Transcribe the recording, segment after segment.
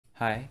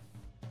Hi,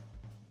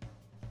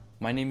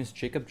 my name is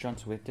Jacob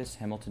Johnswitis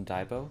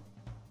Hamilton-Diabo.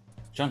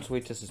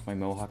 Johnswitis is my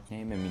Mohawk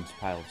name and means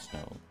pile of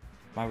snow.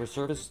 My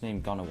reserve is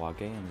named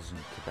Ganawage and is in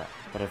Quebec,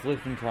 but I've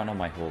lived in Toronto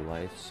my whole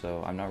life,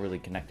 so I'm not really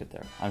connected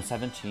there. I'm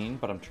 17,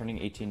 but I'm turning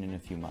 18 in a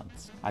few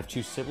months. I have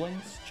two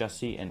siblings,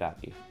 Jesse and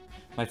Abby.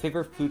 My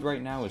favorite food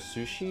right now is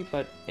sushi,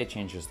 but it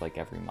changes like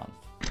every month.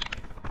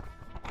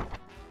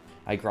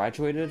 I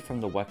graduated from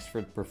the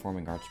Wexford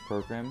Performing Arts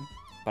program,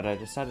 but I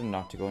decided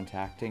not to go into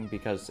acting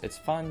because it's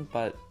fun,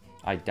 but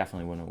I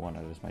definitely wouldn't want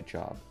it as my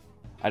job.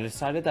 I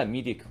decided that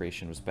media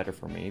creation was better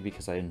for me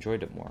because I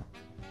enjoyed it more.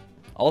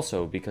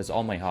 Also, because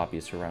all my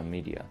hobbies are around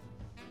media.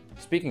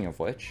 Speaking of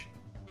which,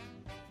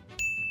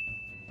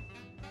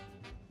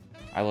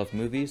 I love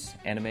movies,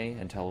 anime,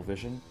 and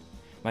television.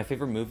 My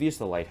favorite movie is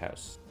The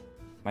Lighthouse.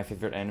 My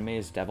favorite anime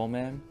is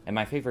Devilman, and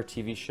my favorite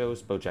TV show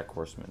is BoJack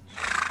Horseman.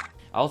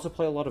 I also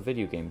play a lot of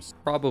video games,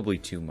 probably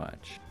too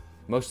much.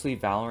 Mostly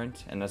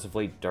Valorant, and as of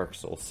late, Dark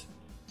Souls.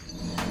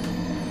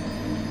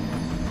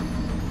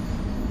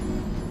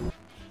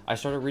 I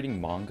started reading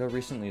manga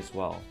recently as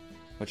well,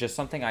 which is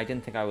something I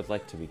didn't think I would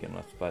like to begin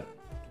with, but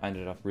I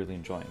ended up really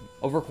enjoying.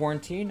 Over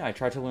quarantine, I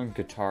tried to learn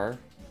guitar,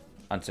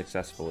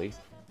 unsuccessfully.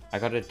 I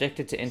got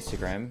addicted to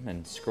Instagram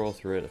and scroll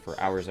through it for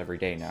hours every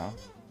day now.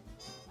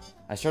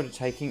 I started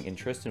taking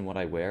interest in what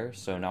I wear,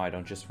 so now I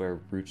don't just wear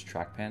Roots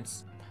track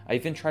pants. I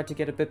even tried to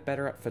get a bit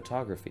better at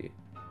photography.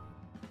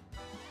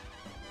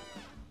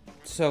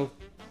 So,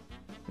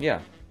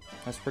 yeah,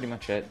 that's pretty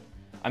much it.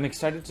 I'm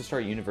excited to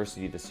start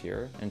university this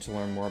year and to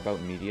learn more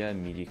about media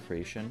and media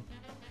creation,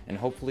 and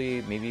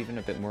hopefully maybe even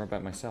a bit more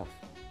about myself.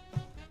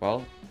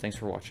 Well, thanks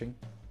for watching.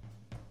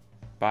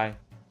 Bye.